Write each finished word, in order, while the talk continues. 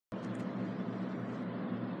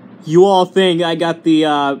You all think I got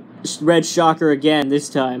the red shocker again this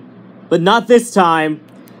time, but not this time.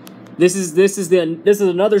 This is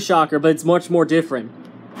another shocker, but it's much more different.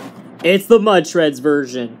 It's the Mud Shreds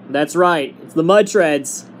version. That's right. It's the Mud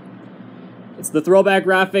Shreds. It's the throwback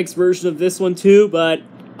graphics version of this one too, but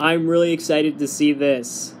I'm really excited to see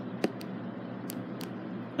this.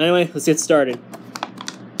 Anyway, let's get started.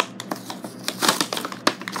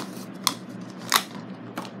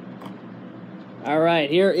 Alright,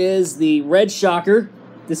 here is the red shocker.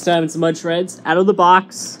 This time it's Mud Shreds. Out of the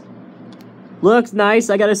box. Looks nice,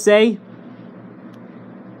 I gotta say.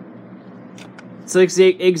 It's like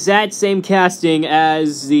the exact same casting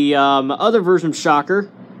as the other version of Shocker,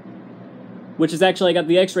 which is actually, I got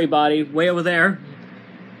the X-ray body way over there.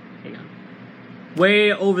 Hang on.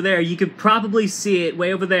 Way over there. You could probably see it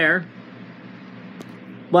way over there.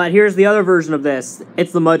 But here's the other version of this.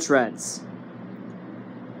 It's the Mud Shreds.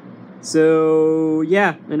 So,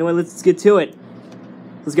 yeah. Anyway, let's get to it.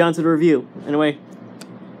 Let's get on to the review. Anyway.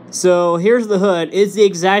 So, here's the hood. It's the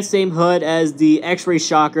exact same hood as the X-ray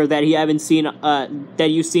Shocker that you've seen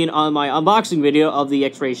on my unboxing video of the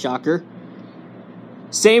X-ray Shocker.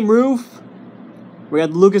 Same roof. We got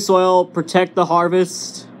the Lucas Oil, Protect the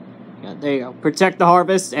Harvest. Yeah, there you go. Protect the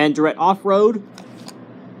Harvest and Direct Off-Road.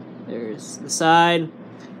 There's the side.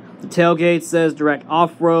 The tailgate says Direct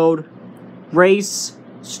Off-Road, Race,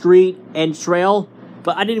 Street, and Trail.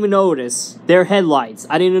 But I didn't even notice. They're headlights.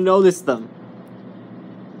 I didn't even notice them.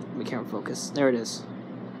 Let me camera focus. There it is.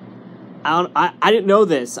 I didn't know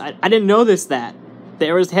this. I didn't notice that.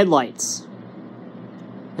 There was headlights.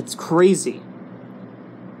 It's crazy.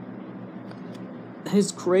 That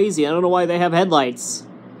is crazy. I don't know why they have headlights.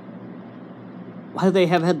 Why do they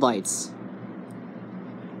have headlights?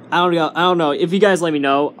 I don't know. If you guys let me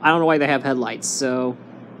know, I don't know why they have headlights. So,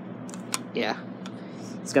 yeah.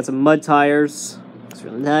 It's got some mud tires. It's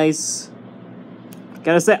really nice.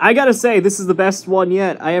 I gotta say, this is the best one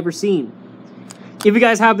yet I ever seen. If you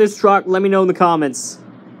guys have this truck, let me know in the comments.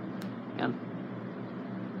 Yeah.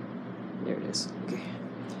 There it is. Okay.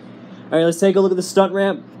 Alright, let's take a look at the stunt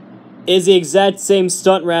ramp. It's the exact same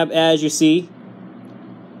stunt ramp as you see.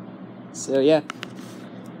 So, yeah.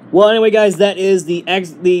 Well, anyway, guys, that is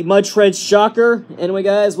the Mud Shreds Shocker. Anyway,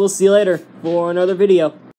 guys, we'll see you later for another video.